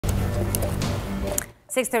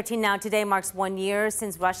6:13 now. Today marks 1 year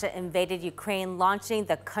since Russia invaded Ukraine, launching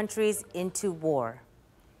the countries into war.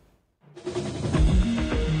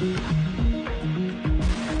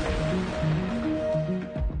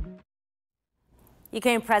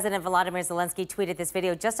 Ukrainian President Volodymyr Zelensky tweeted this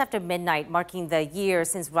video just after midnight, marking the year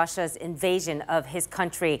since Russia's invasion of his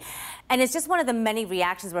country. And it's just one of the many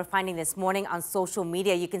reactions we're finding this morning on social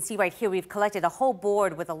media. You can see right here, we've collected a whole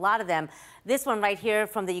board with a lot of them. This one right here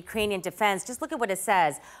from the Ukrainian defense, just look at what it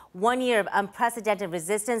says. 1 year of unprecedented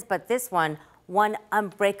resistance, but this one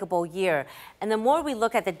unbreakable year. And the more we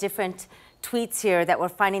look at the different tweets here that we're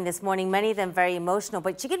finding this morning, many of them very emotional,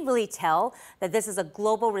 but you can really tell that this is a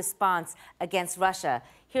global response against Russia.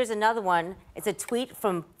 Here's another one. It's a tweet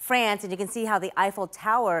from France, and you can see how the Eiffel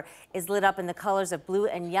Tower is lit up in the colors of blue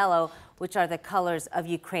and yellow, which are the colors of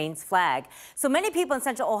Ukraine's flag. So many people in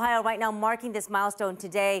Central Ohio right now marking this milestone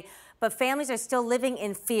today, but families are still living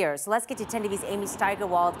in fear. So let's get to 10 TV's Amy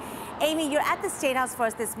Steigerwald. Amy, you're at the State House for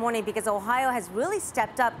us this morning because Ohio has really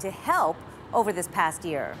stepped up to help over this past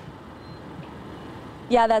year.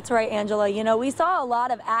 Yeah, that's right, Angela. You know, we saw a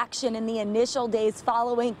lot of action in the initial days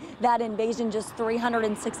following that invasion just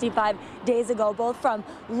 365 days ago, both from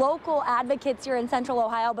local advocates here in Central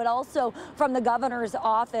Ohio, but also from the governor's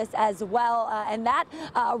office as well. And that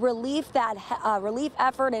relief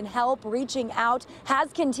effort and help reaching out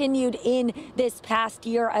has continued in this past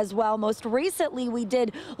year as well. Most recently, we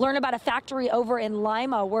did learn about a factory over in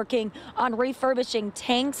Lima working on refurbishing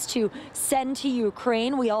tanks to send to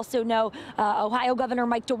Ukraine. We also know Ohio Governor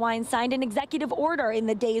Mike DeWine signed an executive order in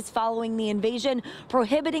the days following the invasion,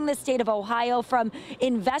 prohibiting the state of Ohio from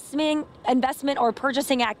investment or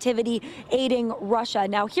purchasing activity aiding Russia.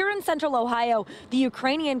 Now, here in Central Ohio, the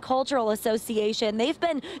Ukrainian Cultural Association, they've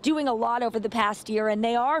been doing a lot over the past year, and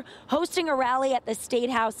they are hosting a rally at the State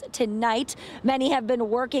House tonight. Many have been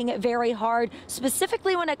working very hard,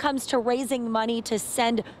 specifically when it comes to raising money to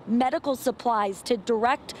send medical supplies to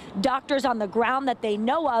direct doctors on the ground that they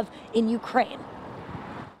know of in Ukraine.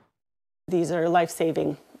 These are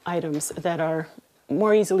life-saving items that are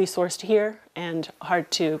more easily sourced here and hard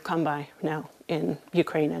to come by now in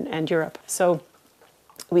Ukraine and Europe. So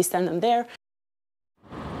we send them there.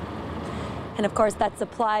 And of course, that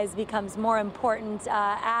supplies becomes more important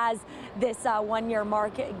as this 1 year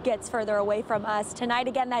mark gets further away from us. Tonight,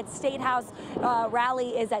 again, that State House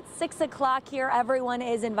rally is at 6 o'clock here. Everyone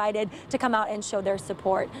is invited to come out and show their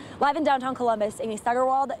support. Live in downtown Columbus, Amy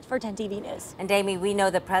Steigerwald for 10 TV News. And Amy, we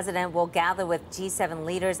know the president will gather with G7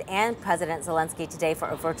 leaders and President Zelensky today for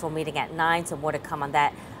a virtual meeting at 9. So more to come on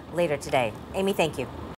that later today. Amy, thank you.